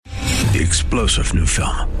The explosive new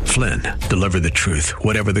film, Flynn, deliver the truth,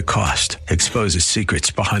 whatever the cost, exposes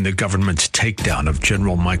secrets behind the government's takedown of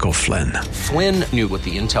General Michael Flynn. Flynn knew what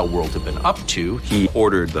the intel world had been up to. He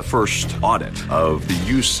ordered the first audit of the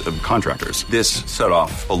use of contractors. This set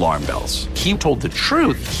off alarm bells. He told the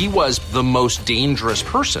truth. He was the most dangerous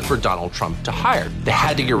person for Donald Trump to hire. They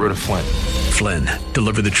had to get rid of Flynn. Flynn,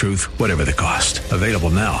 deliver the truth, whatever the cost. Available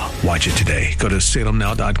now. Watch it today. Go to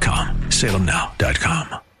salemnow.com.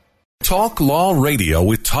 salemnow.com. Talk Law Radio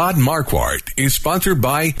with Todd Marquardt is sponsored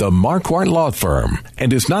by the Marquardt Law Firm and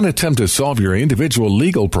does not attempt to solve your individual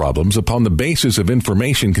legal problems upon the basis of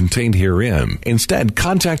information contained herein. Instead,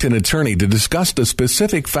 contact an attorney to discuss the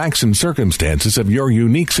specific facts and circumstances of your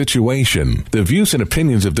unique situation. The views and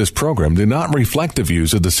opinions of this program do not reflect the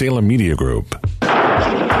views of the Salem Media Group. Order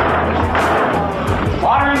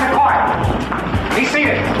in the court. Be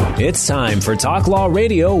seated. It's time for Talk Law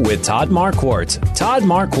Radio with Todd Marquardt. Todd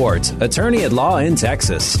Marquardt, attorney at law in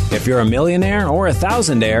Texas. If you're a millionaire or a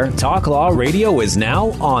thousandaire, Talk Law Radio is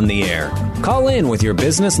now on the air. Call in with your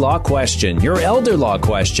business law question, your elder law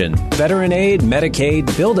question, veteran aid,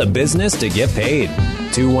 Medicaid, build a business to get paid.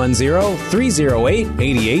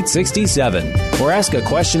 210-308-8867. Or ask a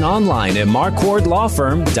question online at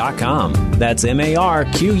marquardtlawfirm.com. That's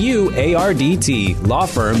MARQUARDT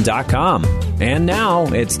lawfirm.com. And now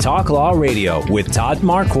it's Talk Law Radio with Todd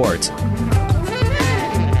Marquardt.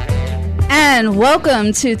 And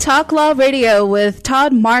welcome to Talk Law Radio with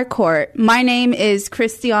Todd Marquardt. My name is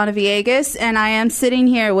Christiana Villegas, and I am sitting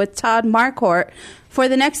here with Todd Marquardt. For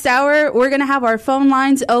the next hour, we're going to have our phone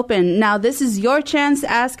lines open. Now, this is your chance to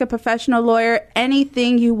ask a professional lawyer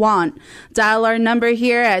anything you want. Dial our number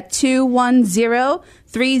here at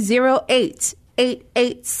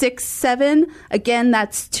 210-308-8867. Again,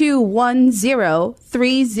 that's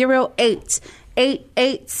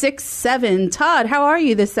 210-308-8867. Todd, how are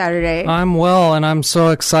you this Saturday? I'm well, and I'm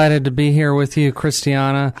so excited to be here with you,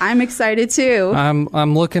 Christiana. I'm excited too.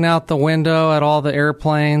 I'm looking out the window at all the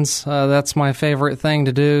airplanes. That's my favorite thing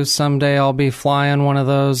to do. Someday I'll be flying one of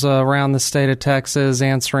those around the state of Texas,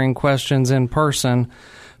 answering questions in person.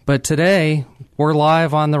 But today, we're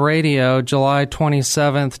live on the radio, July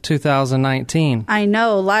 27th, 2019. I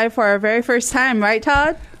know, live for our very first time, right,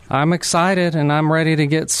 Todd? I'm excited, and I'm ready to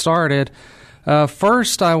get started.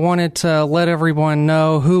 First, I wanted to let everyone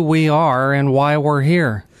know who we are and why we're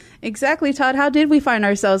here. Exactly, Todd. How did we find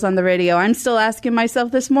ourselves on the radio? I'm still asking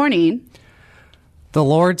myself this morning. The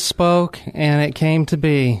Lord spoke, and it came to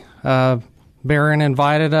be. Barron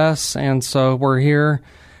invited us, and so we're here.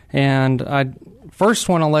 And I first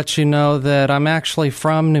want to let you know that I'm actually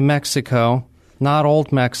from New Mexico, not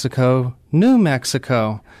Old Mexico, New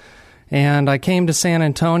Mexico. And I came to San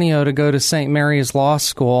Antonio to go to St. Mary's Law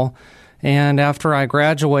School. And after I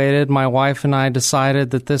graduated, my wife and I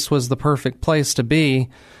decided that this was the perfect place to be.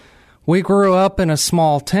 We grew up in a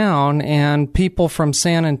small town, and people from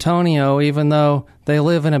San Antonio, even though they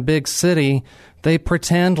live in a big city, they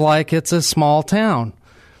pretend like it's a small town.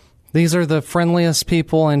 These are the friendliest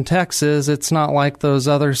people in Texas. It's not like those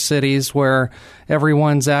other cities where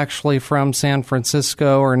everyone's actually from San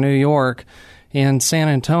Francisco or New York. In San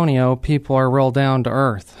Antonio, people are real down to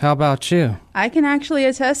earth. How about you? I can actually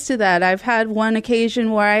attest to that. I've had one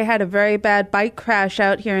occasion where I had a very bad bike crash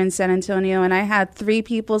out here in San Antonio, and I had 3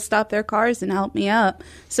 people stop their cars and help me up.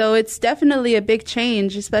 So it's definitely a big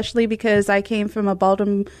change, especially because I came from a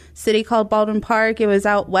city called Baldwin Park. It was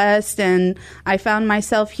out west, and I found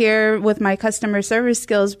myself here with my customer service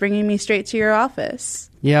skills bringing me straight to your office.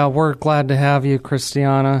 Yeah, we're glad to have you,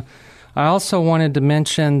 Christiana. I also wanted to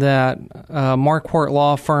mention that Marquardt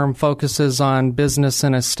Law Firm focuses on business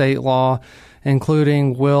and estate law,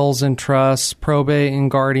 including wills and trusts, probate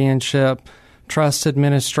and guardianship, trust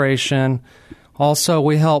administration. Also,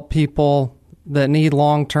 we help people that need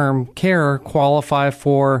long-term care qualify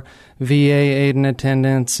for VA aid and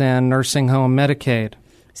attendance and nursing home Medicaid.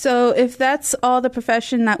 So if that's all the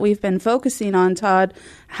profession that we've been focusing on, Todd,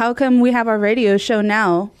 how come we have our radio show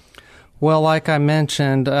now? Well, like I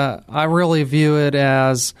mentioned, I really view it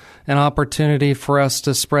as an opportunity for us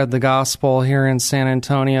to spread the gospel here in San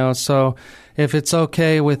Antonio. So if it's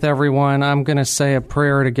okay with everyone, I'm going to say a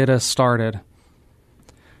prayer to get us started.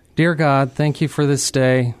 Dear God, thank you for this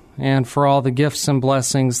day and for all the gifts and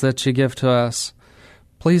blessings that you give to us.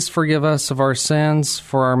 Please forgive us of our sins,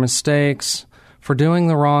 for our mistakes, for doing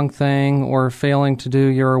the wrong thing or failing to do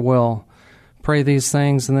your will. Pray these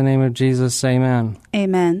things in the name of Jesus. Amen.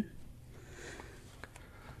 Amen.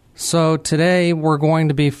 So today we're going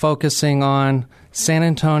to be focusing on San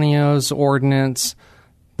Antonio's ordinance,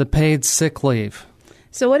 the paid sick leave.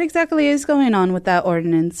 So what exactly is going on with that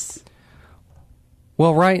ordinance?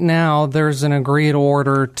 Well, right now there's an agreed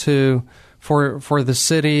order for the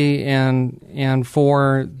city and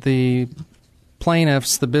for the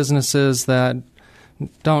plaintiffs, the businesses that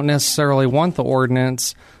don't necessarily want the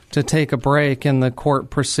ordinance, to take a break in the court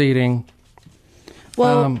proceeding.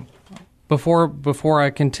 Well, before I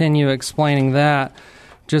continue explaining that,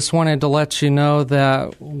 just wanted to let you know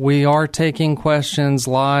that we are taking questions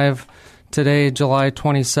live today, July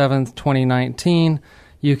 27th, 2019.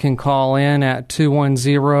 You can call in at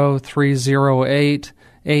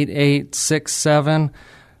 210-308-8867.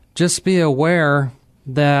 Just be aware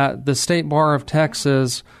that the State Bar of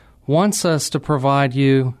Texas wants us to provide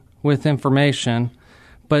you with information,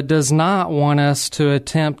 but does not want us to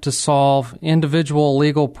attempt to solve individual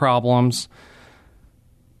legal problems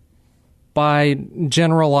by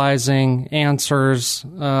generalizing answers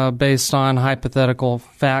based on hypothetical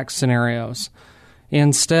fact scenarios.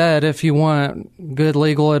 Instead, if you want good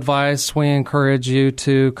legal advice, we encourage you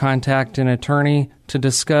to contact an attorney to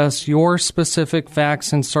discuss your specific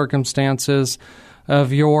facts and circumstances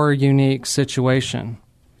of your unique situation.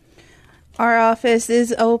 Our office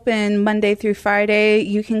is open Monday through Friday.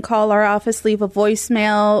 You can call our office, leave a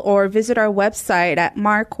voicemail, or visit our website at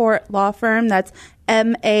Marquardt Law Firm. That's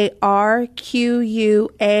MARQUARD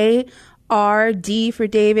for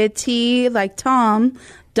David, T like Tom,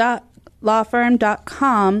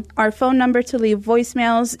 lawfirm.com. Our phone number to leave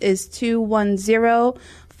voicemails is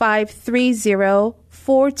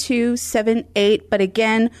 210-530-4278. But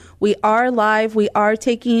again, we are live. We are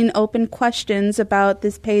taking open questions about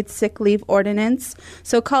this paid sick leave ordinance.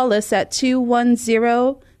 So call us at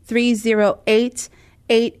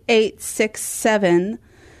 210-308-8867.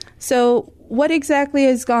 So what exactly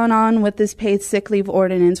has gone on with this paid sick leave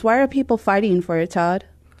ordinance? Why are people fighting for it, Todd?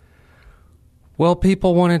 Well,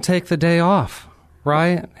 people want to take the day off,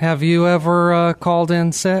 right? Have you ever called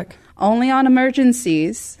in sick? Only on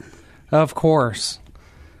emergencies. Of course.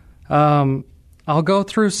 I'll go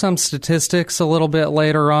through some statistics a little bit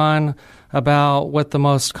later on about what the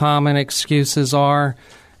most common excuses are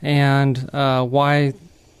and why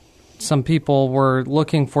some people were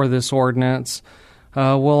looking for this ordinance.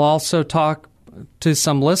 We'll also talk to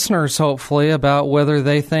some listeners, hopefully, about whether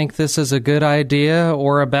they think this is a good idea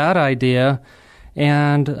or a bad idea.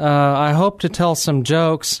 And I hope to tell some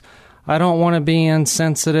jokes. I don't want to be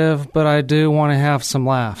insensitive, but I do want to have some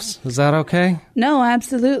laughs. Is that okay? No,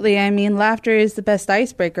 absolutely. I mean, laughter is the best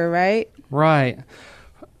icebreaker, right? Right.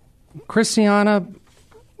 Christiana,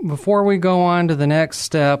 before we go on to the next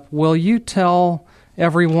step, will you tell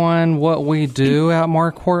everyone what we do at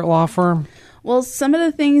Marquardt Law Firm? Well, some of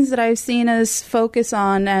the things that I've seen us focus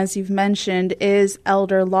on, as you've mentioned, is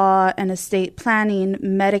elder law and estate planning,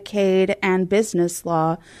 Medicaid, and business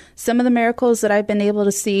law. Some of the miracles that I've been able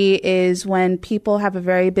to see is when people have a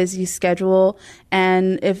very busy schedule,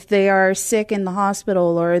 and if they are sick in the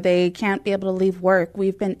hospital or they can't be able to leave work,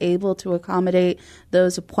 we've been able to accommodate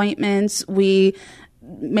those appointments. We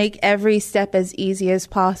make every step as easy as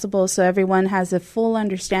possible so everyone has a full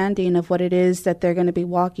understanding of what it is that they're going to be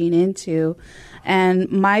walking into.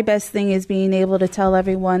 And my best thing is being able to tell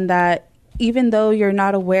everyone that even though you're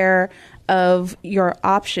not aware of your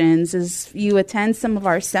options, as you attend some of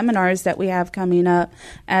our seminars that we have coming up,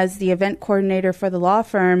 as the event coordinator for the law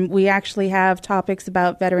firm, we actually have topics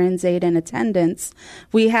about Veterans Aid and attendance.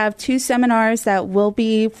 We have 2 seminars that will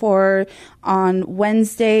be on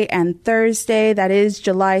Wednesday and Thursday. That is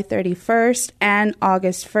July 31st and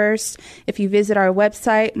August 1st. If you visit our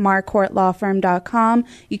website, marquardtlawfirm.com,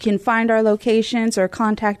 you can find our locations or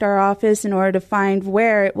contact our office in order to find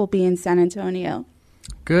where it will be in San Antonio.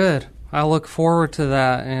 Good. I look forward to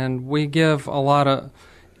that, and we give a lot of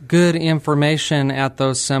good information at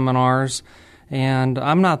those seminars. And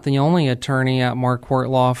I'm not the only attorney at Marquardt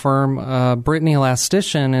Law Firm. Brittany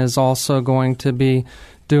Elastician is also going to be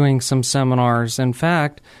doing some seminars. In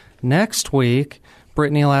fact, next week,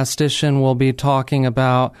 Brittany Elastician will be talking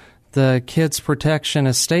about the Kids Protection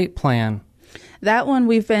Estate Plan. That one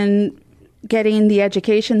we've been getting the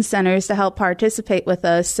education centers to help participate with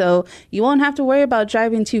us, so you won't have to worry about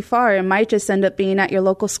driving too far. It might just end up being at your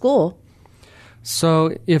local school.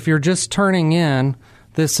 So if you're just turning in,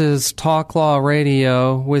 this is Talk Law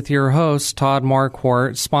Radio with your host, Todd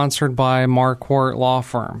Marquardt, sponsored by Marquardt Law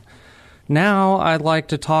Firm. Now I'd like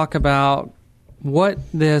to talk about what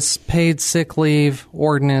this paid sick leave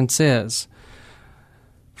ordinance is.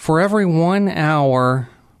 For every 1 hour...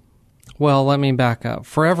 Well, let me back up.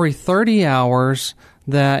 For every 30 hours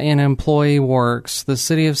that an employee works, the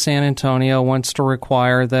City of San Antonio wants to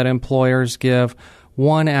require that employers give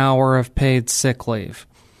 1 hour of paid sick leave.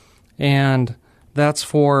 And that's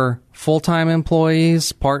for full-time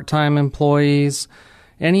employees, part-time employees,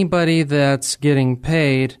 anybody that's getting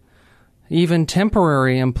paid, even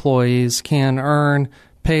temporary employees, can earn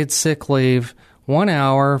paid sick leave 1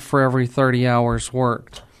 hour for every 30 hours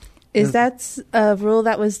worked. Is that a rule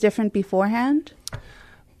that was different beforehand?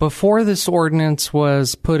 Before this ordinance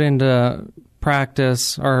was put into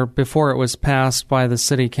practice, or before it was passed by the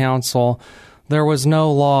city council, there was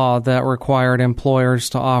no law that required employers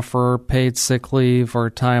to offer paid sick leave or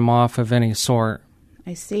time off of any sort.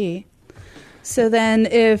 I see. So then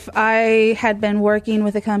if I had been working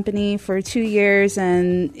with a company for 2 years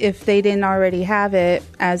and if they didn't already have it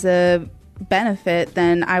as a benefit,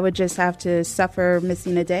 then I would just have to suffer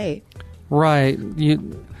missing a day. Right.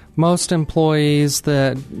 Most employees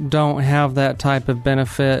that don't have that type of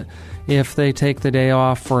benefit, if they take the day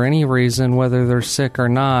off for any reason, whether they're sick or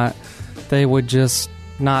not, they would just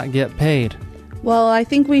not get paid. Well, I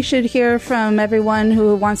think we should hear from everyone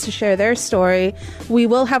who wants to share their story. We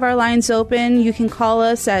will have our lines open. You can call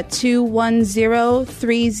us at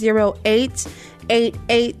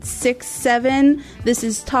 210-308-8867. This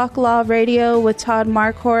is Talk Law Radio with Todd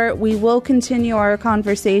Marquardt. We will continue our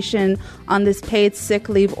conversation on this paid sick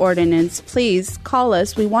leave ordinance. Please call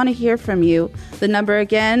us. We want to hear from you. The number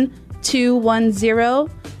again,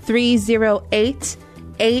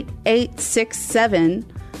 210-308-8867.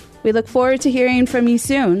 We look forward to hearing from you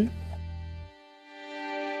soon.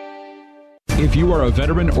 If you are a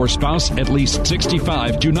veteran or spouse at least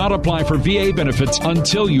 65, do not apply for VA benefits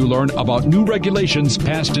until you learn about new regulations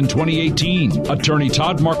passed in 2018. Attorney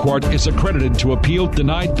Todd Marquardt is accredited to appeal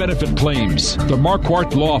denied benefit claims. The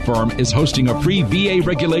Marquardt Law Firm is hosting a free VA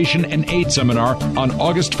Regulation and Aid seminar on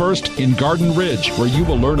August 1st in Garden Ridge, where you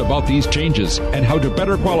will learn about these changes and how to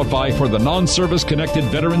better qualify for the non-service connected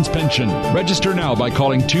veterans pension. Register now by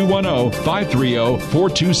calling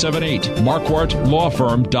 210-530-4278.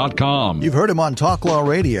 MarquardtLawFirm.com. You've heard him on Talk Law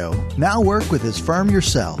Radio. Now work with his firm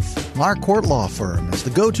yourself. Marquardt Law Firm is the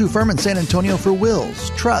go-to firm in San Antonio for wills,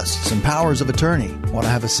 trusts, and powers of attorney. Want to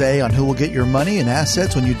have a say on who will get your money and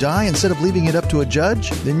assets when you die instead of leaving it up to a judge?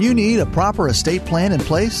 Then you need a proper estate plan in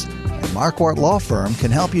place, and Marquardt Law Firm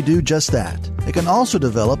can help you do just that. They can also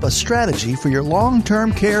develop a strategy for your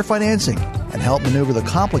long-term care financing and help maneuver the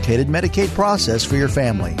complicated Medicaid process for your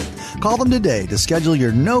family. Call them today to schedule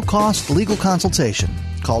your no-cost legal consultation.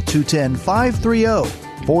 Call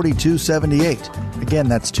 210-530-4278. Again,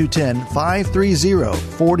 that's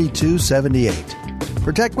 210-530-4278.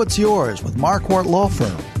 Protect what's yours with Marquardt Law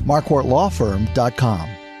Firm. MarquardtLawFirm.com.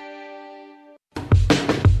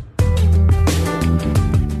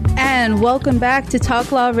 And welcome back to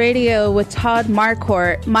Talk Law Radio with Todd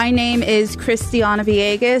Marquardt. My name is Christiana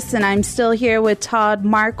Villegas, and I'm still here with Todd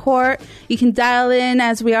Marquardt. You can dial in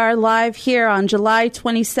as we are live here on July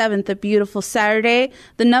 27th, a beautiful Saturday.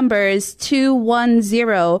 The number is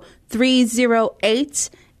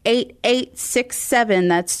 210-308-8867.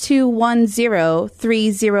 That's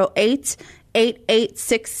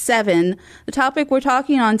 210-308-8867. The topic we're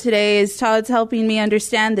talking on today is Todd's helping me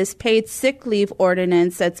understand this paid sick leave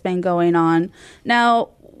ordinance that's been going on. Now,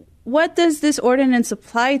 what does this ordinance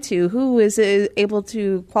apply to? Who is able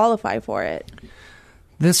to qualify for it?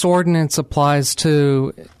 This ordinance applies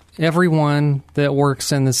to everyone that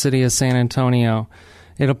works in the city of San Antonio.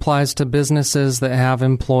 It applies to businesses that have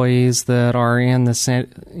employees that are in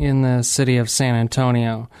the city of San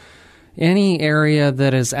Antonio. Any area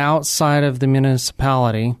that is outside of the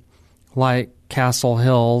municipality, like Castle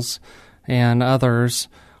Hills and others,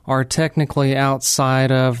 are technically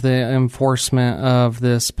outside of the enforcement of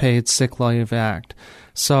this Paid Sick Leave Act.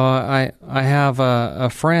 So I have a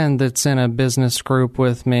friend that's in a business group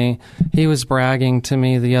with me. He was bragging to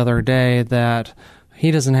me the other day that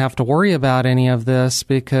he doesn't have to worry about any of this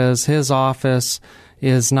because his office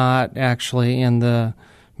is not actually in the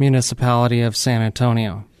municipality of San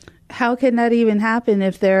Antonio. How can that even happen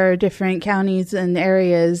if there are different counties and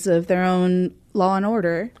areas of their own law and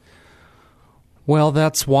order? Well,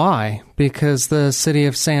 that's why, because the city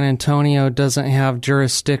of San Antonio doesn't have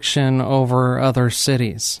jurisdiction over other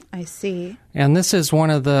cities. I see. And this is one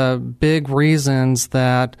of the big reasons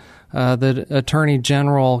that the Attorney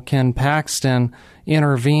General, Ken Paxton,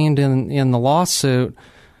 intervened in the lawsuit,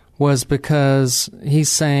 was because he's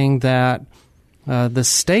saying that the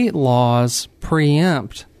state laws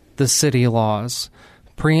preempt the city laws.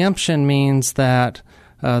 Preemption means that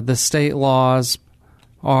the state laws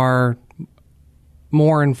are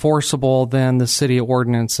more enforceable than the city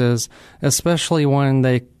ordinances, especially when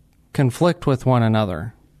they conflict with one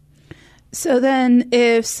another. So then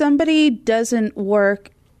if somebody doesn't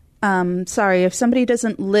work if somebody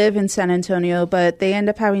doesn't live in San Antonio, but they end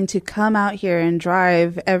up having to come out here and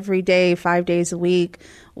drive every day, 5 days a week,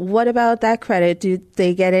 what about that credit? Do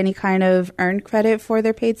they get any kind of earned credit for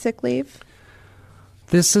their paid sick leave?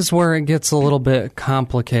 This is where it gets a little bit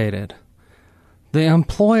complicated. The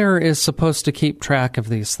employer is supposed to keep track of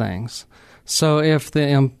these things. So if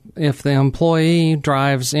the employee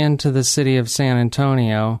drives into the city of San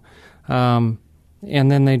Antonio,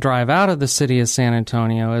 and then they drive out of the city of San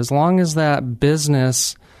Antonio, as long as that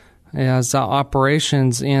business has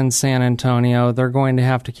operations in San Antonio, they're going to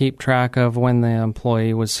have to keep track of when the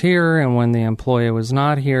employee was here and when the employee was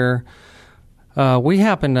not here. We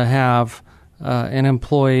happen to have an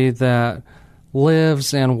employee that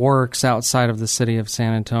lives and works outside of the city of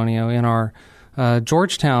San Antonio in our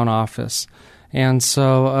Georgetown office. And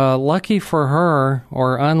so lucky for her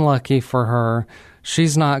or unlucky for her,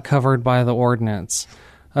 she's not covered by the ordinance.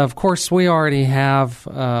 Of course, we already have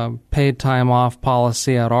paid time off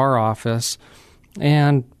policy at our office,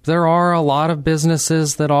 and there are a lot of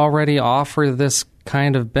businesses that already offer this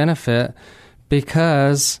kind of benefit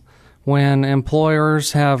because when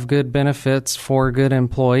employers have good benefits for good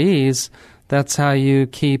employees, that's how you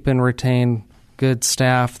keep and retain good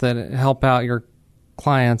staff that help out your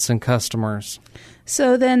clients and customers.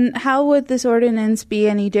 So then how would this ordinance be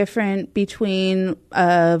any different between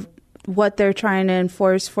what they're trying to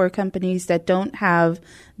enforce for companies that don't have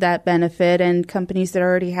that benefit and companies that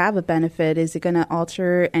already have a benefit? Is it going to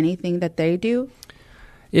alter anything that they do?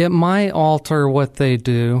 It might alter what they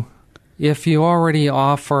do. If you already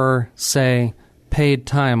offer, say, paid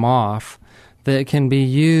time off that can be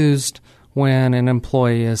used when an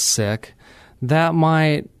employee is sick, that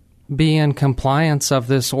might be in compliance of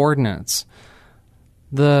this ordinance.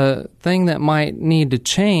 The thing that might need to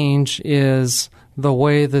change is the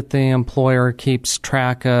way that the employer keeps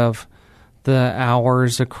track of the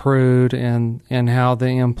hours accrued and how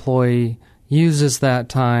the employee uses that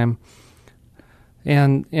time.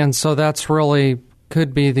 And so that's really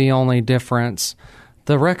could be the only difference.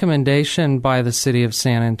 The recommendation by the City of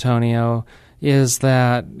San Antonio is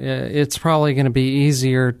that it's probably going to be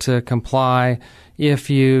easier to comply if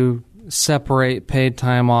you separate paid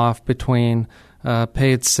time off between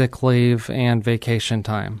paid sick leave and vacation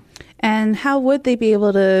time. And how would they be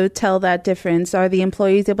able to tell that difference? Are the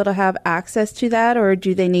employees able to have access to that, or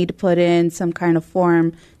do they need to put in some kind of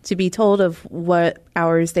form to be told of what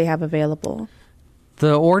hours they have available?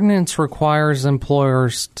 The ordinance requires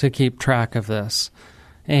employers to keep track of this,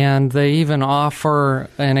 and they even offer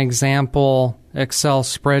an example Excel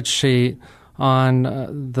spreadsheet on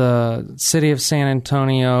the City of San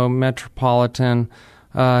Antonio Metropolitan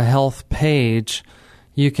Health page.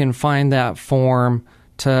 You can find that form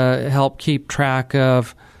to help keep track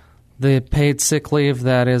of the paid sick leave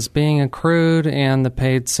that is being accrued and the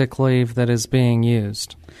paid sick leave that is being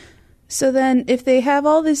used. So then if they have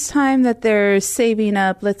all this time that they're saving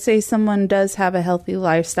up, let's say someone does have a healthy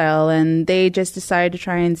lifestyle and they just decide to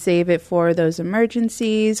try and save it for those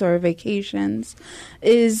emergencies or vacations,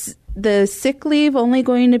 is the sick leave only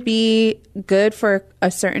going to be good for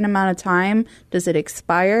a certain amount of time? Does it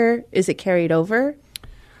expire? Is it carried over?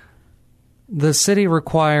 The city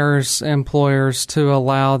requires employers to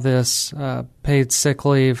allow this paid sick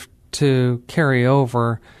leave to carry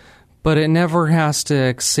over, but it never has to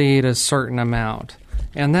exceed a certain amount.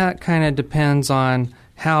 And that kind of depends on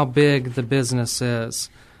how big the business is,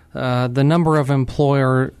 the number of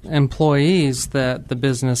employees that the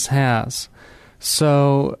business has.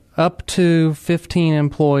 So up to 15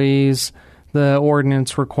 employees, the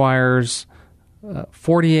ordinance requires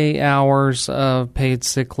 48 hours of paid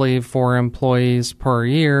sick leave for employees per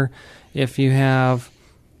year. If you have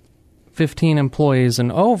 15 employees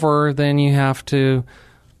and over, then you have to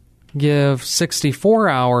give 64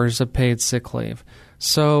 hours of paid sick leave.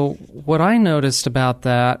 So what I noticed about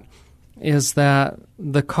that is that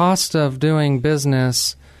the cost of doing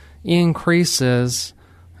business increases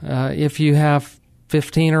if you have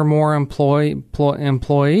 15 or more employees.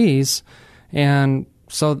 And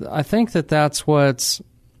so I think that that's what's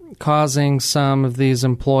causing some of these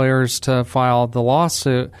employers to file the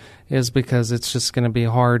lawsuit, is because it's just going to be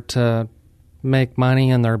hard to make money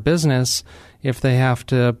in their business if they have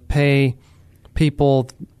to pay people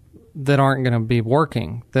that aren't going to be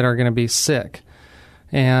working, that are going to be sick.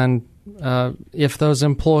 And if those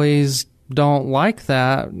employees don't like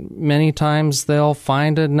that, many times they'll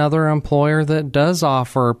find another employer that does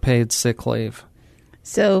offer paid sick leave.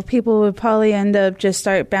 So people would probably end up just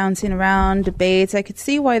start bouncing around debates. I could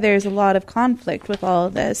see why there's a lot of conflict with all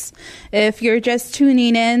of this. If you're just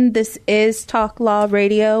tuning in, this is Talk Law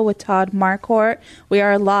Radio with Todd Marquardt. We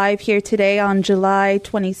are live here today on July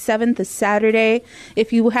 27th, a Saturday.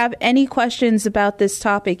 If you have any questions about this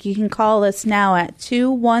topic, you can call us now at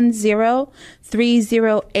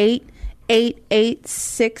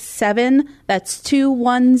 210-308-8867. That's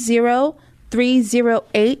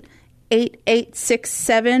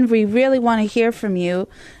 210-308-8867. We really want to hear from you.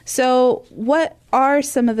 So what are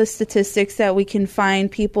some of the statistics that we can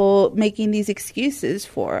find people making these excuses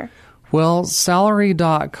for? Well,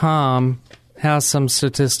 Salary.com has some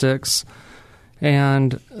statistics,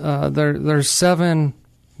 and there's 7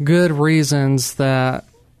 good reasons that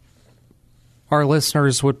our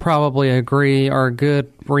listeners would probably agree are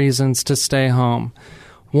good reasons to stay home.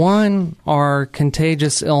 One are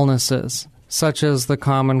contagious illnesses, such as the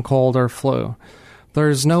common cold or flu.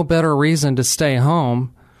 There's no better reason to stay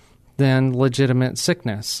home than legitimate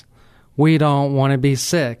sickness. We don't want to be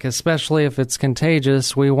sick, especially if it's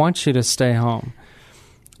contagious. We want you to stay home.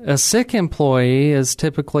 A sick employee is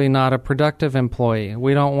typically not a productive employee.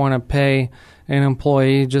 We don't want to pay an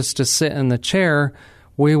employee just to sit in the chair.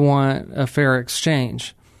 We want a fair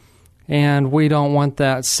exchange. And we don't want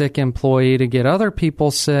that sick employee to get other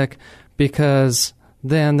people sick, because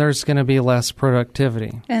then there's going to be less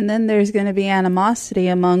productivity. And then there's going to be animosity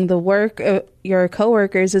among your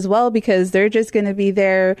coworkers as well, because they're just going to be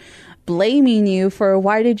there blaming you for,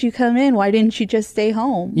 why did you come in? Why didn't you just stay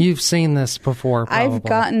home? You've seen this before, probably. I've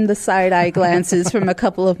gotten the side-eye glances from a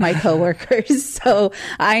couple of my coworkers, so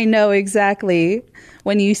I know exactly.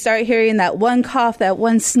 When you start hearing that one cough, that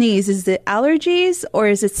one sneeze, is it allergies or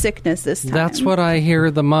is it sickness this time? That's what I hear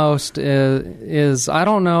the most is I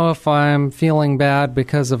don't know if I'm feeling bad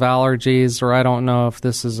because of allergies, or I don't know if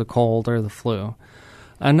this is a cold or the flu.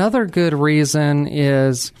 Another good reason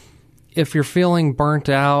is if you're feeling burnt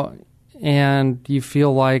out and you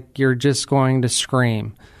feel like you're just going to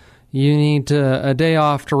scream. You need a day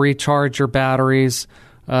off to recharge your batteries.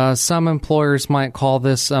 Some employers might call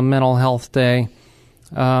this a mental health day.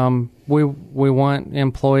 We want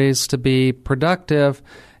employees to be productive,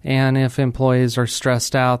 and if employees are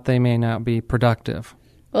stressed out, they may not be productive.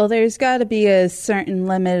 Well, there's got to be a certain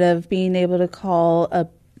limit of being able to call a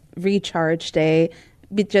recharge day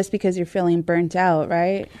just because you're feeling burnt out,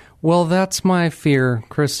 right? Well, that's my fear,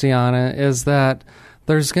 Christiana, is that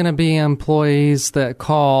there's going to be employees that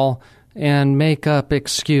call and make up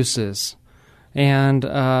excuses. And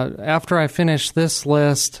after I finish this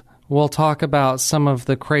list, we'll talk about some of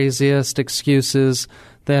the craziest excuses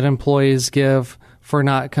that employees give for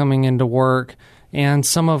not coming into work, and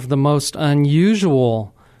some of the most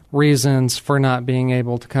unusual reasons for not being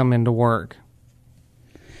able to come into work.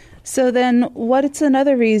 So then what's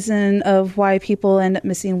another reason of why people end up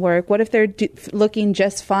missing work? What if they're looking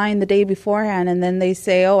just fine the day beforehand and then they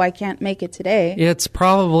say, oh, I can't make it today? It's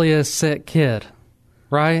probably a sick kid,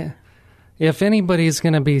 right? If anybody's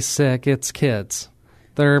going to be sick, it's kids.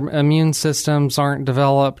 Their immune systems aren't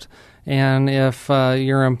developed, and if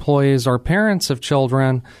your employees are parents of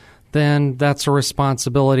children, then that's a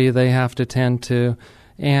responsibility they have to tend to.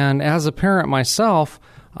 And as a parent myself,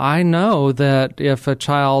 I know that if a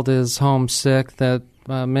child is homesick, that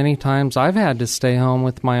many times I've had to stay home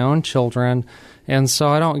with my own children, and so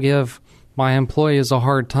I don't give my employees a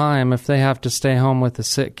hard time if they have to stay home with a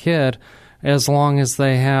sick kid, as long as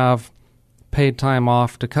they have paid time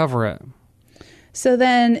off to cover it. So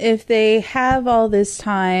then if they have all this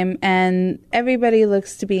time and everybody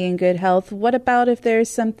looks to be in good health, what about if there's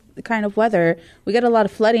some kind of weather? We get a lot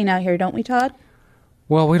of flooding out here, don't we, Todd?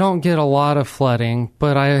 Well, we don't get a lot of flooding,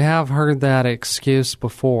 but I have heard that excuse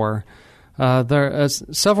before.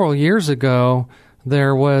 Several years ago,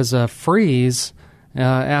 there was a freeze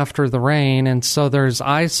after the rain, and so there's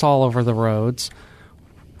ice all over the roads.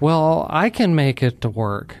 Well, I can make it to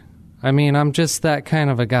work. I mean, I'm just that kind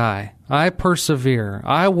of a guy. I persevere.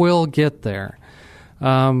 I will get there.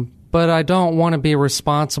 But I don't want to be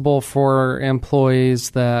responsible for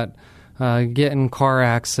employees that get in car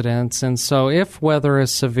accidents. And so if weather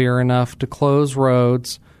is severe enough to close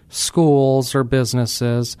roads, schools, or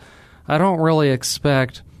businesses, I don't really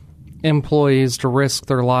expect employees to risk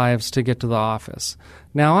their lives to get to the office.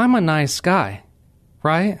 Now, I'm a nice guy,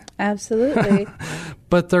 right? Absolutely.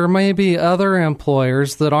 But there may be other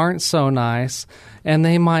employers that aren't so nice, and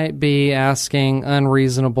they might be asking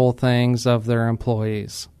unreasonable things of their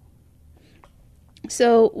employees.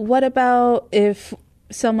 So what about if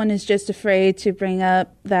someone is just afraid to bring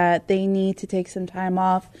up that they need to take some time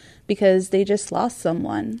off because they just lost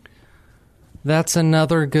someone? That's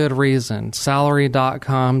another good reason.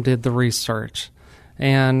 Salary.com did the research.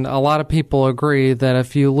 And a lot of people agree that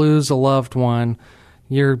if you lose a loved one,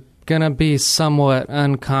 you're going to be somewhat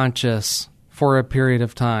unconscious for a period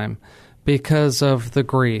of time because of the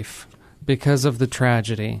grief, because of the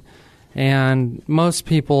tragedy. And most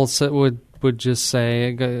people would just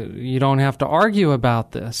say, you don't have to argue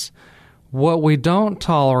about this. What we don't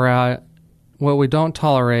tolerate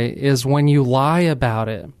is when you lie about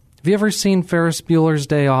it. Have you ever seen Ferris Bueller's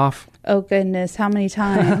Day Off? Oh, goodness. How many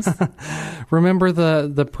times? Remember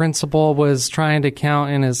the principal was trying to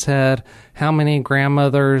count in his head how many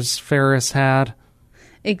grandmothers Ferris had?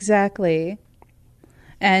 Exactly.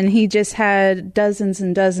 And he just had dozens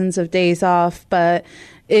and dozens of days off. But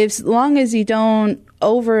as long as you don't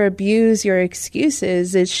over-abuse your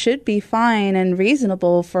excuses, it should be fine and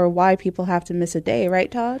reasonable for why people have to miss a day.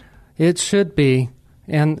 Right, Todd? It should be.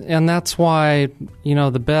 And that's why,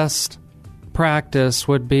 the best practice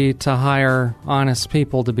would be to hire honest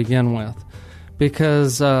people to begin with.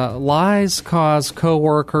 Because lies cause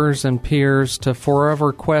coworkers and peers to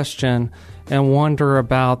forever question and wonder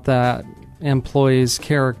about that employee's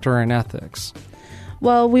character and ethics.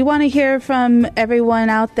 Well, we want to hear from everyone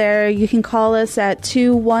out there. You can call us at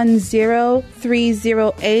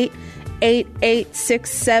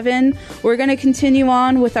 210-308-8867. We're going to continue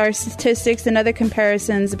on with our statistics and other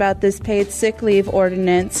comparisons about this paid sick leave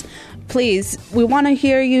ordinance. Please, we want to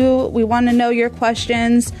hear you. We want to know your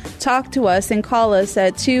questions. Talk to us and call us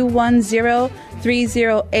at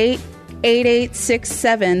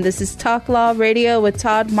 210-308-8867. This is Talk Law Radio with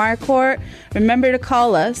Todd Marquardt. Remember to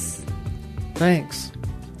call us. Thanks.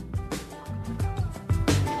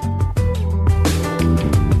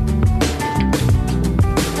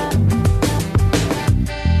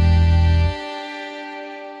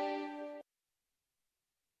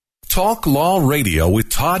 Talk Law Radio with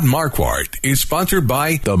Todd Marquardt is sponsored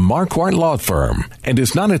by the Marquardt Law Firm and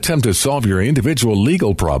does not attempt to solve your individual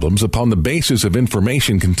legal problems upon the basis of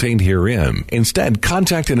information contained herein. Instead,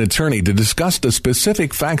 contact an attorney to discuss the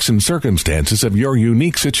specific facts and circumstances of your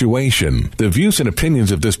unique situation. The views and opinions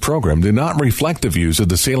of this program do not reflect the views of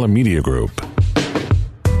the Salem Media Group.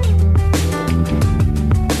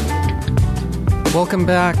 Welcome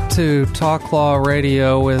back to Talk Law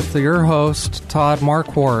Radio with your host, Todd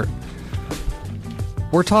Marquardt.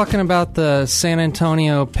 We're talking about the San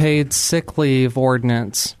Antonio paid sick leave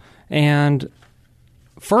ordinance. And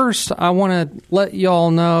first, I want to let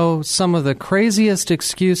y'all know some of the craziest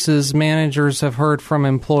excuses managers have heard from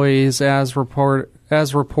employees as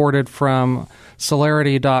reported from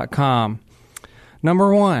Celerity.com.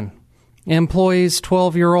 Number one, employee's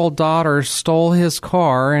 12-year-old daughter stole his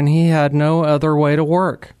car and he had no other way to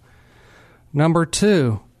work. Number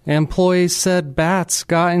two, employee said bats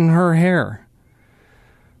got in her hair.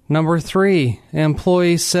 Number three,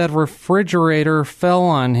 employee said refrigerator fell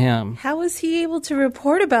on him. How was he able to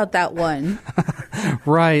report about that one?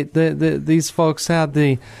 Right. These folks had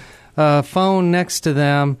the phone next to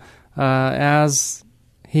them as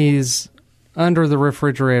he's under the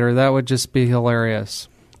refrigerator. That would just be hilarious.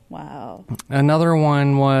 Wow. Another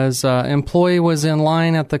one was employee was in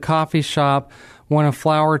line at the coffee shop when a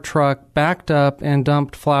flour truck backed up and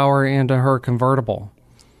dumped flour into her convertible.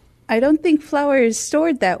 I don't think flour is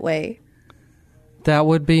stored that way. That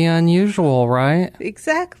would be unusual, right?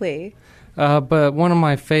 Exactly. But one of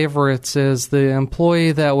my favorites is the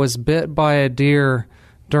employee that was bit by a deer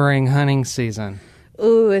during hunting season.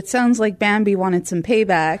 Ooh, it sounds like Bambi wanted some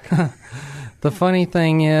payback. The funny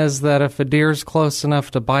thing is that if a deer's close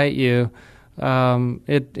enough to bite you,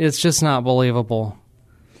 it's just not believable.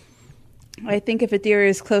 I think if a deer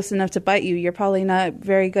is close enough to bite you, you're probably not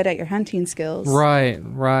very good at your hunting skills. Right.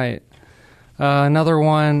 Another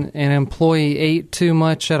one, an employee ate too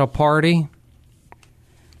much at a party.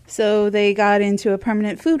 So they got into a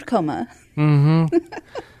permanent food coma.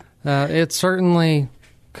 Mm-hmm. It certainly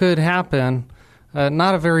could happen.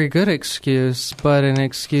 Not a very good excuse, but an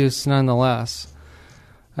excuse nonetheless.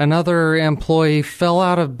 Another employee fell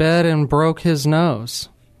out of bed and broke his nose.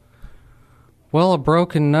 Well, a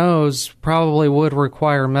broken nose probably would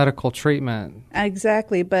require medical treatment.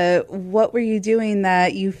 Exactly, but what were you doing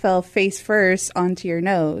that you fell face first onto your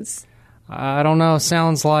nose? I don't know.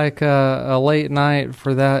 Sounds like a late night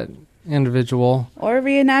for that individual. Or a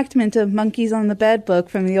reenactment of Monkeys on the Bed book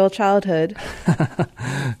from the old childhood.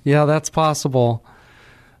 Yeah, that's possible.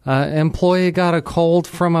 Employee got a cold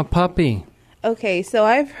from a puppy. Okay, so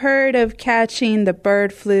I've heard of catching the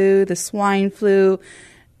bird flu, the swine flu.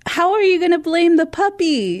 How are you going to blame the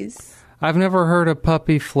puppies? I've never heard of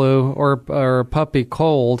puppy flu or puppy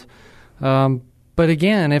cold. But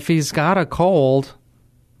again, if he's got a cold,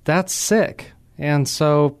 that's sick. And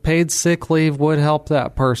so paid sick leave would help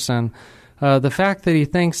that person. The fact that he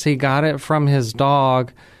thinks he got it from his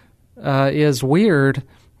dog is weird,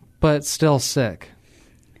 but still sick.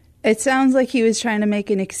 It sounds like he was trying to make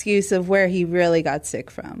an excuse of where he really got sick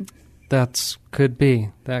from. That could be.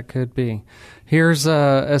 Here's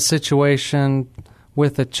a situation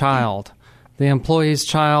with a child. The employee's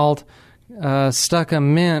child stuck a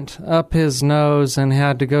mint up his nose and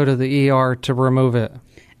had to go to the ER to remove it.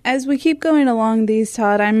 As we keep going along these,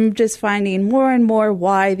 Todd, I'm just finding more and more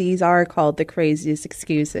why these are called the craziest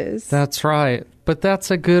excuses. That's right. But that's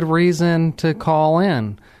a good reason to call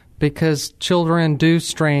in, because children do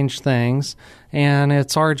strange things, and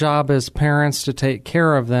it's our job as parents to take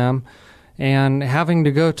care of them. And having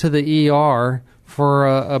to go to the ER for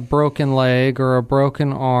a broken leg or a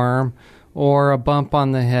broken arm or a bump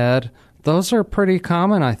on the head, those are pretty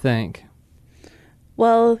common, I think.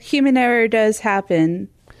 Well, human error does happen.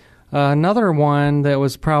 Another one that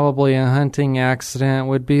was probably a hunting accident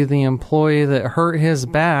would be the employee that hurt his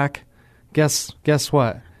back. Guess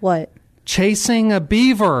what? What? Chasing a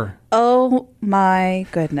beaver. Oh, my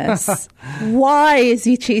goodness. Why is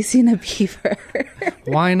he chasing a beaver?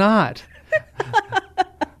 Why not?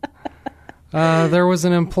 There was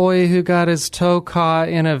an employee who got his toe caught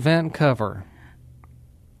in a vent cover.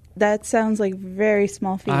 That sounds like very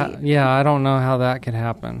small feet. I don't know how that could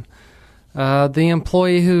happen. The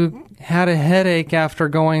employee who had a headache after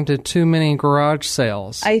going to too many garage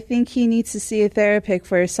sales. I think he needs to see a therapist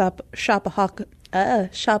for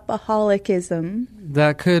shopaholicism.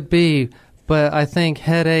 That could be, but I think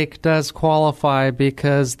headache does qualify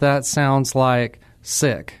because that sounds like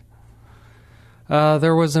sick.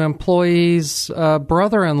 There was an employee's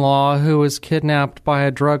brother-in-law who was kidnapped by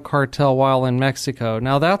a drug cartel while in Mexico.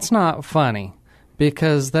 Now, that's not funny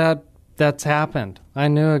because that's happened. I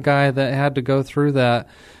knew a guy that had to go through that,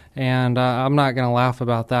 and I'm not going to laugh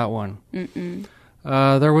about that one.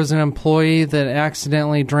 There was an employee that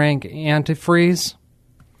accidentally drank antifreeze,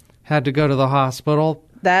 had to go to the hospital.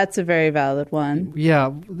 That's a very valid one.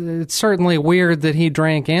 Yeah, it's certainly weird that he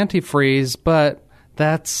drank antifreeze, but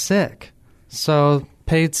that's sick. So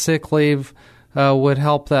paid sick leave would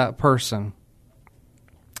help that person.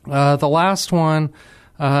 The last one,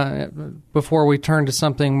 before we turn to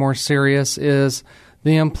something more serious, is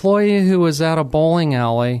the employee who was at a bowling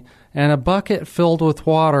alley and a bucket filled with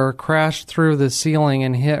water crashed through the ceiling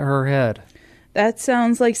and hit her head. That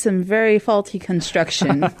sounds like some very faulty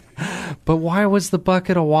construction. But why was the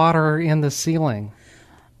bucket of water in the ceiling?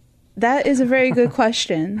 That is a very good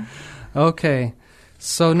question. Okay.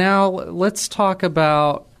 So now let's talk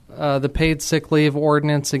about the paid sick leave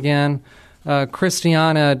ordinance again.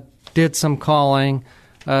 Christiana did some calling.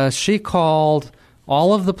 She called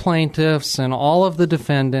all of the plaintiffs and all of the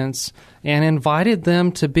defendants and invited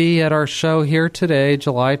them to be at our show here today,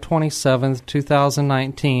 July 27th,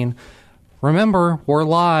 2019. Remember, we're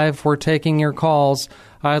live. We're taking your calls.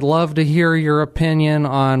 I'd love to hear your opinion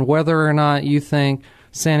on whether or not you think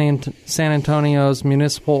San Antonio's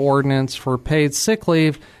municipal ordinance for paid sick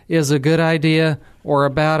leave is a good idea or a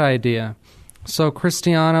bad idea. So,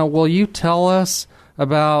 Christiana, will you tell us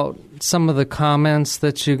about some of the comments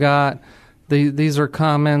that you got? These are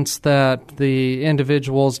comments that the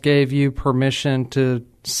individuals gave you permission to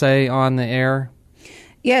say on the air?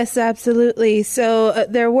 Yes, absolutely. So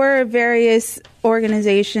there were various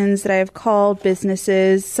organizations that I've called,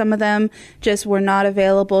 businesses. Some of them just were not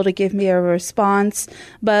available to give me a response.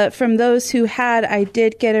 But from those who had, I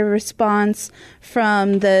did get a response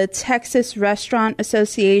from the Texas Restaurant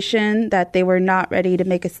Association that they were not ready to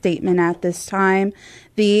make a statement at this time.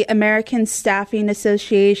 The American Staffing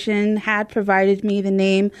Association had provided me the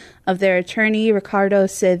name of their attorney, Ricardo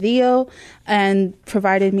Cedillo, and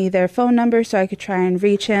provided me their phone number so I could try and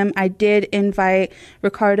reach him. I did invite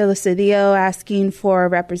Ricardo Cedillo, asking for a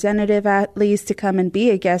representative at least to come and be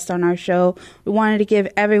a guest on our show. We wanted to give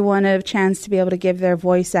everyone a chance to be able to give their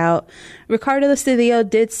voice out. Ricardo Cedillo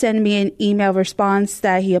did send me an email response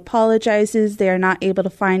that he apologizes they are not able to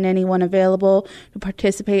find anyone available to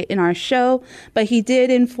participate in our show, but he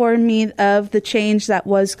did inform me of the change that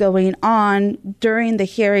was going on during the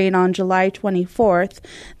hearing on July 24th,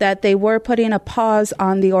 that they were putting a pause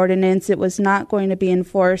on the ordinance. It was not going to be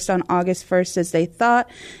enforced on August 1st as they thought.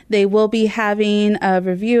 They will be having a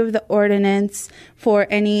review of the ordinance for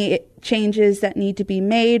any changes that need to be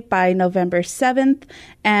made by November 7th.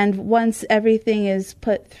 And once everything is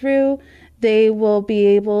put through, they will be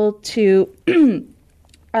able to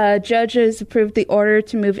Judges approved the order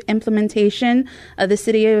to move implementation of the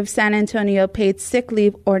City of San Antonio paid sick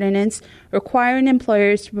leave ordinance, requiring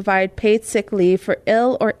employers to provide paid sick leave for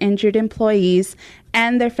ill or injured employees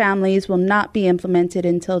and their families will not be implemented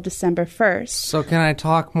until December 1st. So can I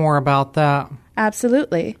talk more about that?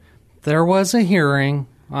 Absolutely. There was a hearing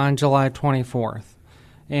on July 24th,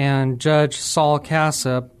 and Judge Saul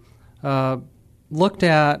Kassup looked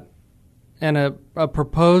at a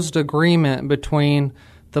proposed agreement between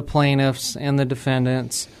the plaintiffs and the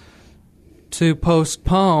defendants to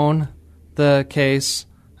postpone the case,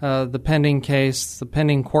 the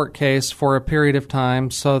pending court case for a period of time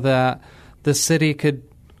so that the city could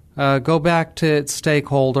go back to its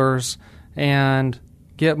stakeholders and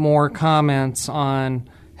get more comments on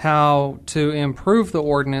how to improve the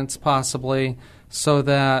ordinance possibly so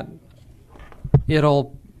that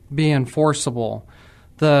it'll be enforceable.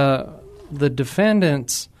 The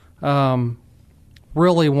defendants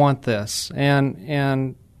really want this.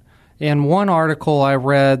 And in one article I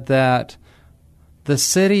read that the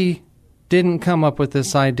city didn't come up with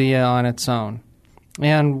this idea on its own.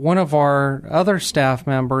 And one of our other staff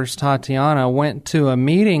members, Tatiana, went to a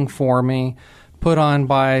meeting for me put on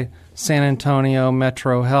by San Antonio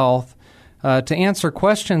Metro Health to answer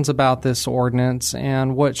questions about this ordinance.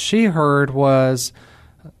 And what she heard was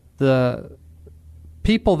the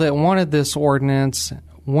people that wanted this ordinance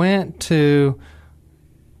went to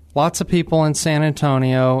lots of people in San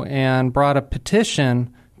Antonio and brought a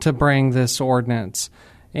petition to bring this ordinance.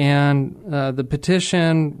 And the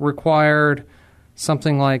petition required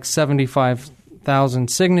something like 75,000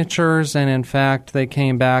 signatures, and in fact, they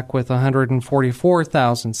came back with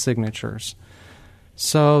 144,000 signatures.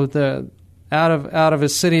 So out of a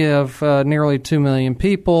city of nearly 2 million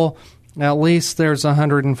people, at least there's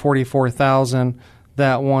 144,000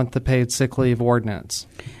 that want the paid sick leave ordinance.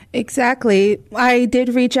 Exactly. I did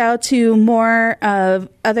reach out to more of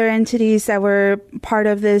other entities that were part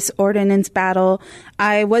of this ordinance battle.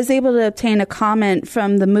 I was able to obtain a comment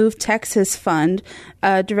from the Move Texas Fund,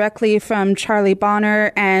 directly from Charlie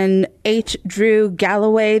Bonner and H. Drew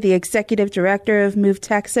Galloway, the executive director of Move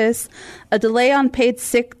Texas. A delay on paid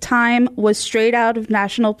sick time was straight out of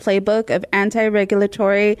National Playbook of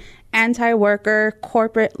anti-regulatory, anti-worker,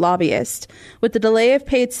 corporate lobbyist. With the delay of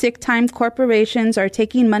paid sick time, corporations are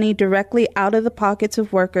taking money directly out of the pockets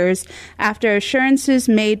of workers after assurances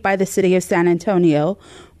made by the city of San Antonio.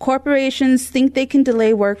 Corporations think they can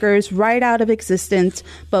delay workers right out of existence,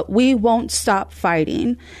 but we won't stop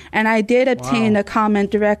fighting. And I did obtain a comment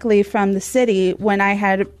directly from the city when I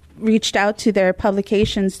had reached out to their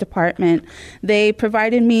publications department. They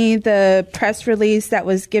provided me the press release that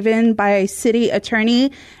was given by city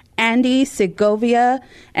attorney Andy Segovia,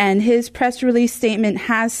 and his press release statement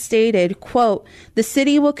has stated, quote, "The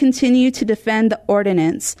city will continue to defend the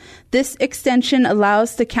ordinance. This extension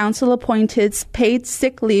allows the council-appointed paid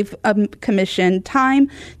sick leave commission time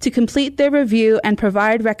to complete their review and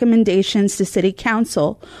provide recommendations to city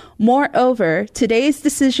council. Moreover, today's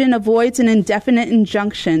decision avoids an indefinite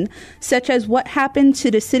injunction, such as what happened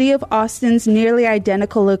to the city of Austin's nearly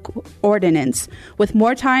identical ordinance. With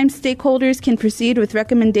more time, stakeholders can proceed with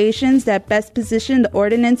recommendations that best position the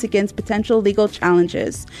ordinance against potential legal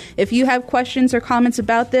challenges. If you have questions or comments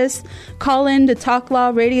about this, call in to Talk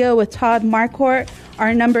Law Radio with Todd Marquardt.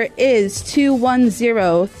 Our number is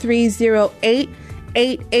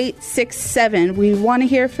 210-308-8867. We want to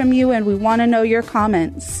hear from you and we want to know your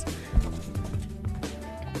comments.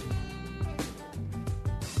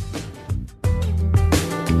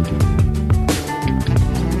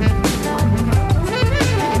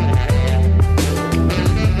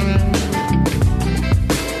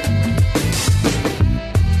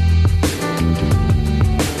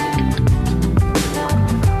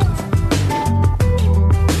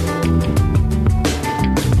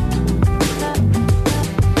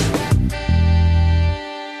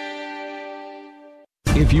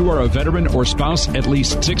 If you are a veteran or spouse at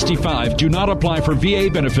least 65, do not apply for VA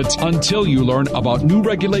benefits until you learn about new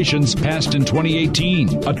regulations passed in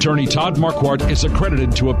 2018. Attorney Todd Marquardt is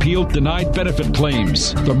accredited to appeal denied benefit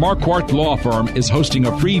claims. The Marquardt Law Firm is hosting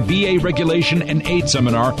a free VA Regulation and Aid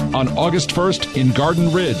seminar on August 1st in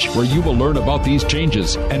Garden Ridge, where you will learn about these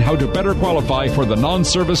changes and how to better qualify for the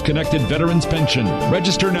non-service connected veterans pension.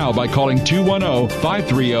 Register now by calling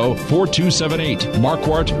 210-530-4278.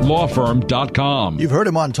 MarquardtLawFirm.com. You've heard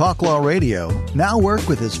him on Talk Law Radio. Now work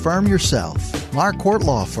with his firm yourself. Marquardt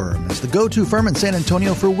Law Firm is the go-to firm in San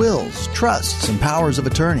Antonio for wills, trusts, and powers of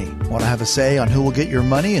attorney. Want to have a say on who will get your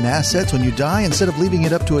money and assets when you die instead of leaving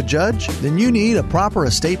it up to a judge? Then you need a proper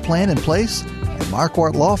estate plan in place The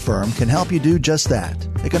Marquardt Law Firm can help you do just that.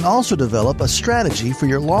 They can also develop a strategy for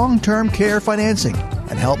your long-term care financing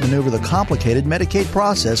and help maneuver the complicated Medicaid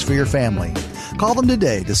process for your family. Call them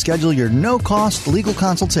today to schedule your no-cost legal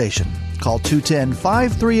consultation. Call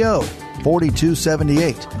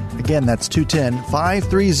 210-530-4278. Again, that's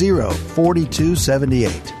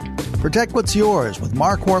 210-530-4278. Protect what's yours with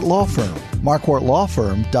Marquardt Law Firm.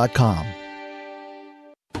 MarquardtLawFirm.com.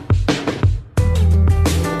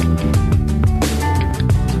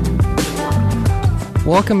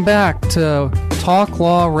 Welcome back to Talk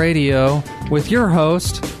Law Radio with your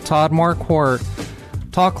host, Todd Marquardt.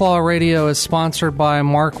 Talk Law Radio is sponsored by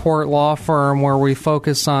Marquardt Law Firm, where we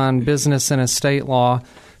focus on business and estate law.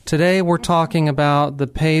 Today we're talking about the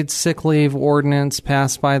paid sick leave ordinance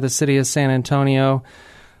passed by the City of San Antonio.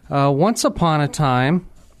 Once upon a time,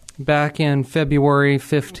 back in February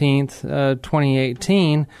 15th,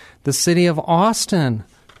 2018, the City of Austin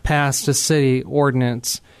passed a city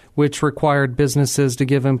ordinance which required businesses to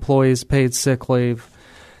give employees paid sick leave.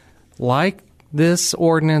 Like this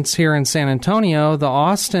ordinance here in San Antonio, the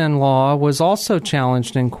Austin law was also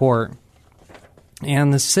challenged in court.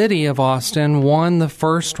 And the City of Austin won the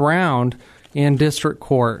first round in district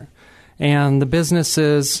court. And the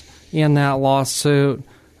businesses in that lawsuit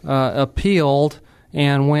appealed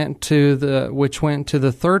and went to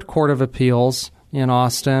the Third Court of Appeals in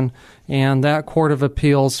Austin. And that Court of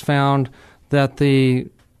Appeals found that the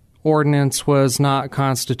ordinance was not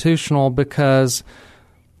constitutional because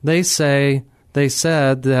they said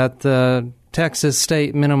that the Texas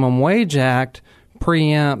State Minimum Wage Act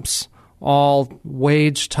preempts all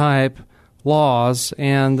wage-type laws,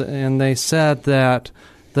 and they said that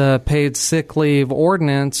the paid sick leave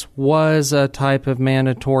ordinance was a type of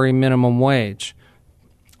mandatory minimum wage.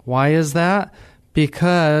 Why is that?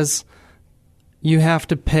 Because you have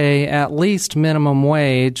to pay at least minimum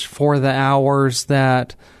wage for the hours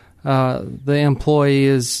that the employee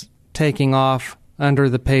is taking off under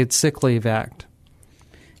the Paid Sick Leave Act.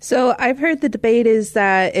 So I've heard the debate is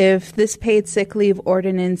that if this paid sick leave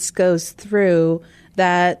ordinance goes through,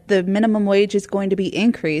 that the minimum wage is going to be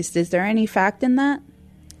increased. Is there any fact in that?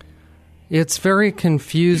 It's very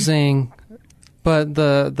confusing, but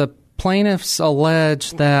the plaintiffs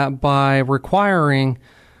allege that by requiring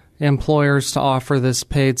employers to offer this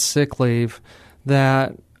paid sick leave,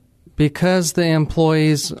 that because the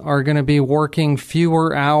employees are going to be working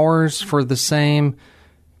fewer hours for the same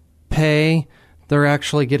pay, they're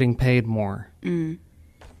actually getting paid more. Mm.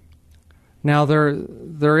 Now,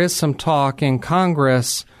 there is some talk in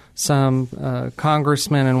Congress. Some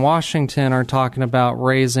congressmen in Washington are talking about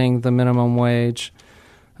raising the minimum wage,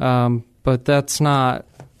 but that's not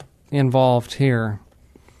involved here.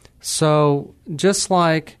 So just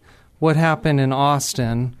like what happened in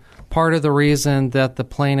Austin, part of the reason that the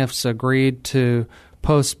plaintiffs agreed to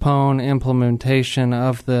postpone implementation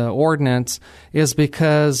of the ordinance is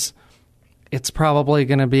because it's probably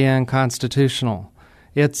going to be unconstitutional.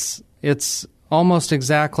 It's almost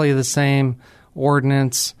exactly the same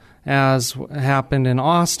ordinance as happened in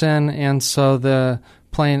Austin, and so the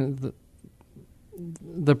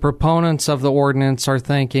proponents of the ordinance are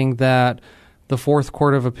thinking that the Fourth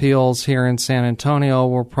Court of Appeals here in San Antonio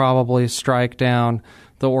will probably strike down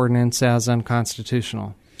the ordinance as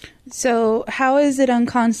unconstitutional. So how is it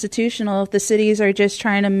unconstitutional if the cities are just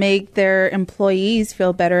trying to make their employees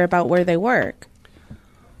feel better about where they work?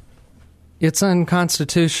 It's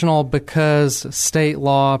unconstitutional because state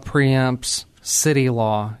law preempts city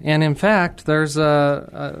law. And in fact, there's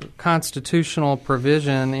a constitutional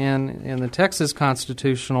provision in the Texas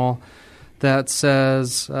Constitutional that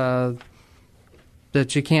says that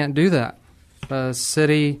you can't do that. A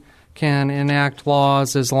city can enact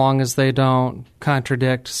laws as long as they don't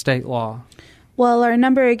contradict state law. Well, our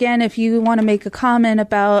number again, if you want to make a comment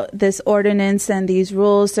about this ordinance and these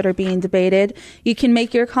rules that are being debated, you can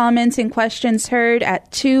make your comments and questions heard at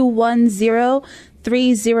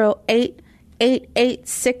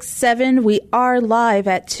 210-308-8867. We are live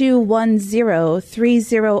at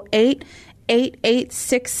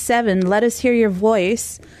 210-308-8867. Let us hear your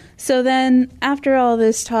voice. So then, after all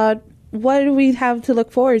this, Todd, what do we have to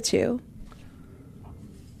look forward to?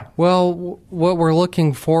 Well, what we're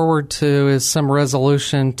looking forward to is some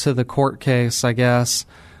resolution to the court case, I guess.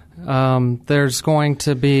 There's going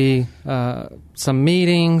to be some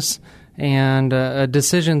meetings, and a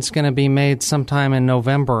decision's going to be made sometime in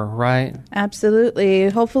November, right? Absolutely.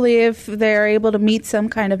 Hopefully, if they're able to meet some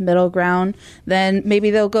kind of middle ground, then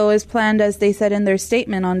maybe they'll go as planned as they said in their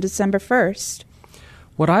statement on December 1st.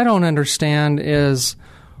 What I don't understand is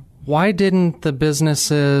why didn't the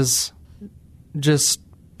businesses just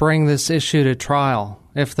bring this issue to trial?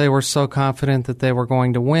 if they were so confident that they were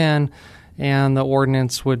going to win and the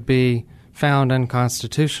ordinance would be found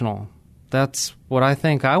unconstitutional. That's what I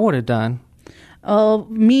think I would have done. Well,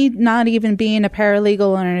 me not even being a paralegal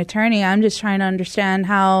or an attorney, I'm just trying to understand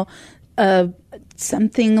how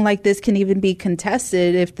something like this can even be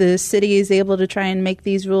contested. If the city is able to try and make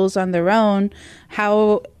these rules on their own,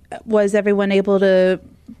 how was everyone able to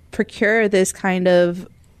procure this kind of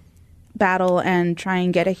battle and try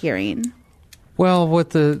and get a hearing? Well,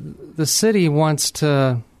 what the city wants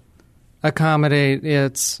to accommodate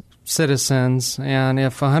its citizens, and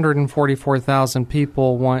if 144,000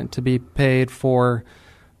 people want to be paid for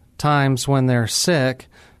times when they're sick,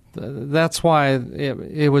 that's why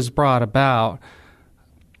it was brought about.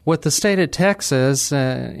 What the state of Texas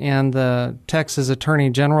and the Texas Attorney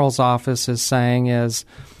General's office is saying is,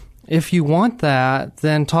 if you want that,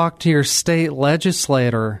 then talk to your state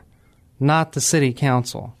legislator, not the city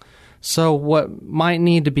council. So what might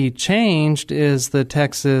need to be changed is the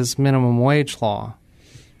Texas minimum wage law.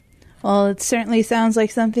 Well, it certainly sounds like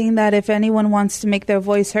something that if anyone wants to make their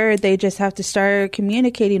voice heard, they just have to start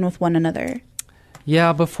communicating with one another.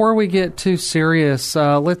 Yeah, before we get too serious,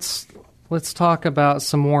 let's talk about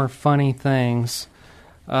some more funny things.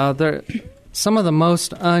 Some of the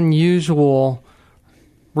most unusual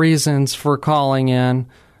reasons for calling in,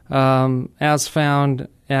 as found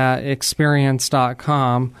at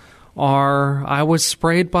experience.com, are I was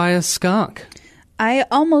sprayed by a skunk. I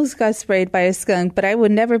almost got sprayed by a skunk, but I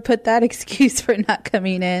would never put that excuse for not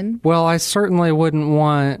coming in. Well, I certainly wouldn't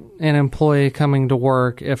want an employee coming to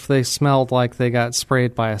work if they smelled like they got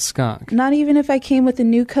sprayed by a skunk. Not even if I came with a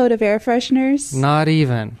new coat of air fresheners? Not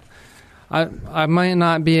even. I might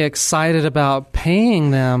not be excited about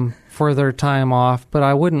paying them for their time off, but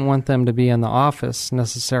I wouldn't want them to be in the office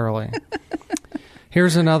necessarily.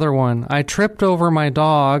 Here's another one. I tripped over my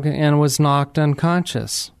dog and was knocked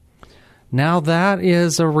unconscious. Now that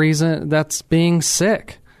is a reason, that's being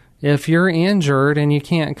sick. If you're injured and you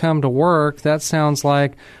can't come to work, that sounds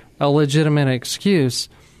like a legitimate excuse.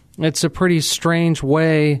 It's a pretty strange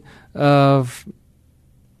way of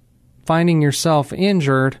finding yourself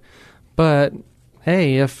injured, but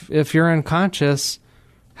hey, if you're unconscious,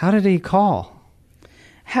 how did he call?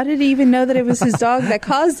 How did he even know that it was his dog that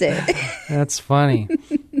caused it? That's funny.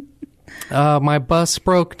 My bus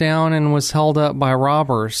broke down and was held up by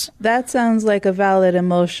robbers. That sounds like a valid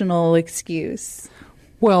emotional excuse.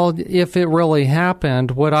 Well, if it really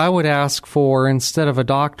happened, what I would ask for instead of a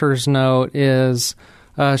doctor's note is,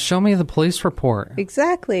 show me the police report.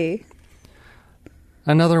 Exactly.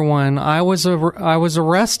 Another one, I was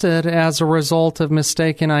arrested as a result of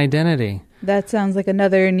mistaken identity. That sounds like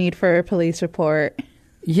another need for a police report.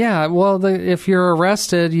 Yeah, well, if you're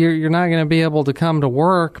arrested, you're not going to be able to come to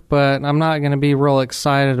work, but I'm not going to be real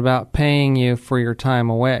excited about paying you for your time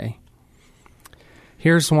away.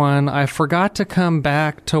 Here's one. I forgot to come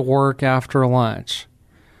back to work after lunch.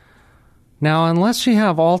 Now, unless you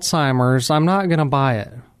have Alzheimer's, I'm not going to buy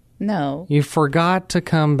it. No. You forgot to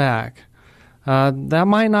come back. That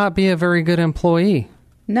might not be a very good employee.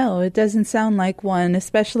 No, it doesn't sound like one,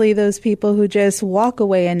 especially those people who just walk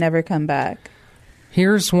away and never come back.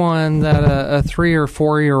 Here's one that a 3 or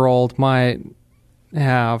 4-year-old might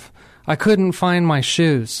have. I couldn't find my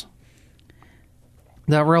shoes.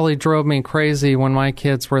 That really drove me crazy when my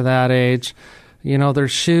kids were that age. You know,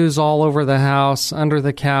 there's shoes all over the house, under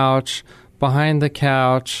the couch, behind the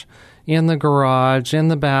couch, in the garage, in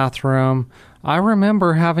the bathroom. I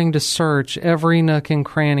remember having to search every nook and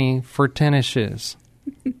cranny for tennis shoes.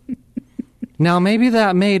 Now, maybe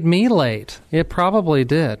that made me late. It probably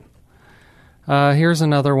did. Here's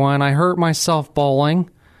another one. I hurt myself bowling.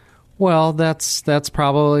 Well, that's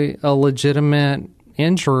probably a legitimate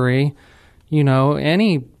injury. You know,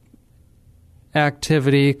 any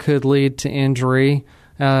activity could lead to injury,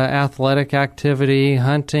 athletic activity,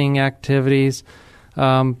 hunting activities.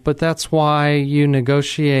 But that's why you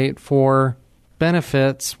negotiate for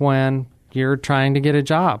benefits when you're trying to get a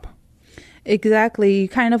job. Exactly. You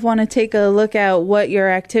kind of want to take a look at what your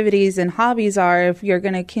activities and hobbies are if you're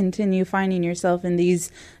going to continue finding yourself in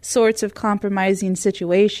these sorts of compromising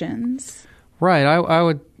situations. Right. I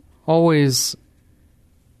would always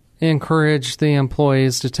encourage the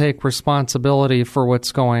employees to take responsibility for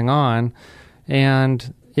what's going on.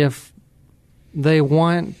 And if they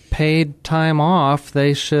want paid time off,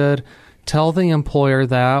 they should tell the employer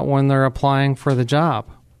that when they're applying for the job.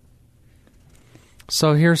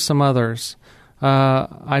 So here's some others.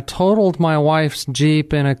 I totaled my wife's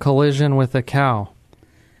Jeep in a collision with a cow.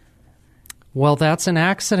 Well, that's an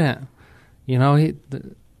accident. You know,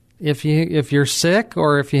 if you're sick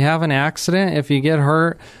or if you have an accident, if you get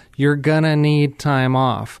hurt, you're going to need time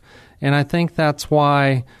off. And I think that's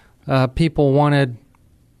why people wanted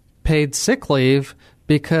paid sick leave,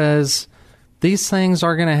 because these things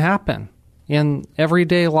are going to happen in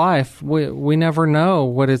everyday life. We never know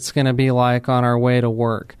what it's going to be like on our way to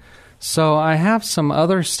work. So I have some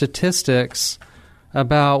other statistics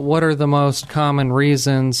about what are the most common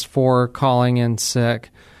reasons for calling in sick.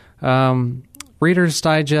 Reader's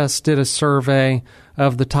Digest did a survey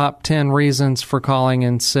of the top 10 reasons for calling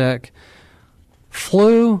in sick.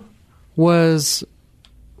 Flu was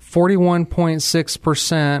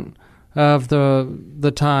 41.6% of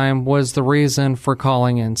the time was the reason for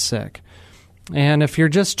calling in sick. And if you're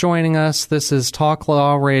just joining us, this is Talk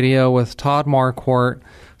Law Radio with Todd Marquardt,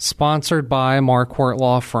 sponsored by Marquardt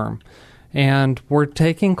Law Firm. And we're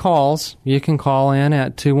taking calls. You can call in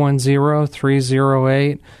at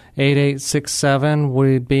 210-308-8867.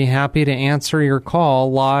 We'd be happy to answer your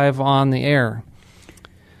call live on the air.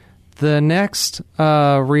 The next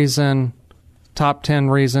reason, top 10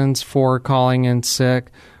 reasons for calling in sick,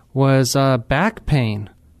 was back pain.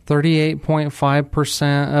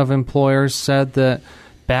 38.5% of employers said that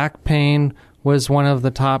back pain was one of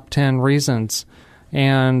the top 10 reasons.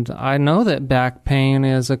 And I know that back pain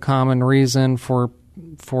is a common reason for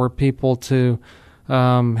people to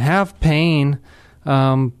have pain,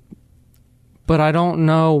 but I don't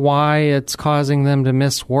know why it's causing them to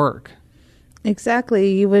miss work.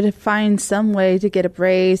 Exactly. You would find some way to get a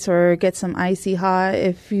brace or get some icy hot.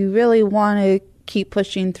 If you really want to keep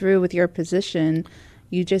pushing through with your position,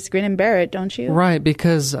 you just grin and bear it, don't you? Right,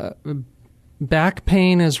 because back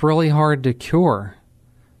pain is really hard to cure.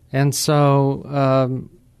 And so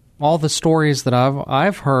all the stories that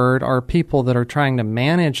I've heard are people that are trying to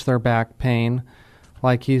manage their back pain,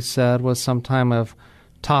 like you said, with some type of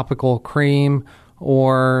topical cream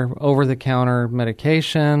or over-the-counter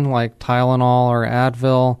medication like Tylenol or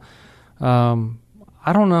Advil.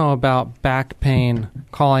 I don't know about back pain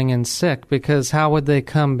calling in sick, because how would they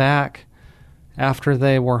come back after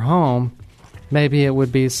they were home? Maybe it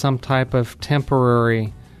would be some type of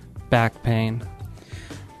temporary back pain.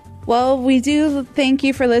 Well, we do thank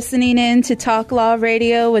you for listening in to Talk Law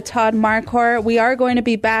Radio with Todd Marquardt. We are going to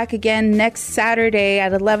be back again next Saturday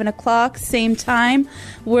at 11 o'clock, same time.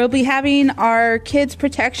 We'll be having our Kids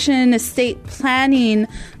Protection Estate Planning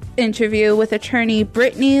interview with attorney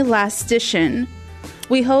Brittany Lastician.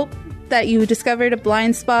 We hope that you discovered a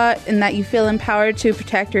blind spot and that you feel empowered to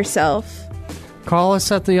protect yourself. Call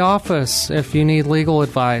us at the office if you need legal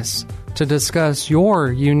advice to discuss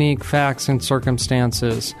your unique facts and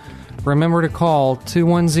circumstances. Remember to call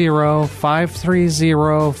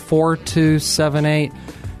 210-530-4278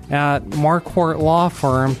 at Marquardt Law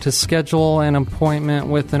Firm to schedule an appointment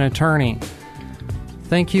with an attorney.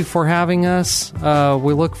 Thank you for having us.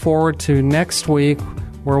 We look forward to next week,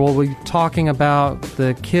 where we'll be talking about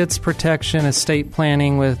the Kids Protection Estate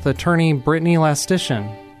Planning with attorney Brittany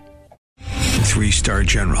Lastician. 3-star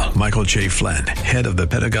General Michael J. Flynn, head of the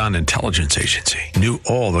Pentagon Intelligence Agency, knew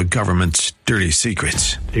all the government's dirty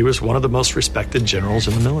secrets. He was one of the most respected generals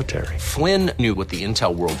in the military. Flynn knew what the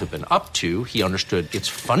intel world had been up to. He understood its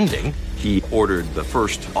funding. He ordered the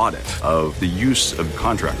first audit of the use of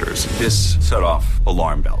contractors. This set off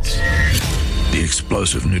alarm bells. The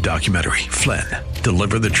explosive new documentary, Flynn,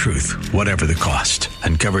 Deliver the Truth, Whatever the Cost,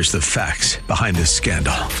 uncovers the facts behind this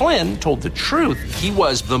scandal. Flynn told the truth. He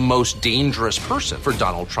was the most dangerous person for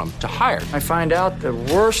Donald Trump to hire. I find out the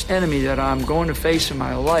worst enemy that I'm going to face in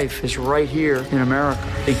my life is right here in America.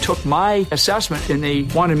 They took my assessment and they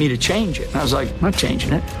wanted me to change it. And I was like, I'm not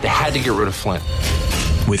changing it. They had to get rid of Flynn.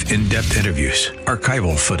 With in-depth interviews,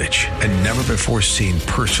 archival footage, and never-before-seen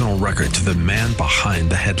personal records of the man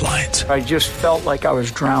behind the headlines. I just felt like I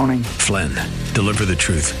was drowning. Flynn, Deliver the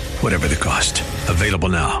Truth, Whatever the Cost. Available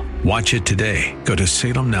now. Watch it today. Go to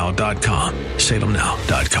salemnow.com.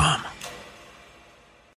 salemnow.com.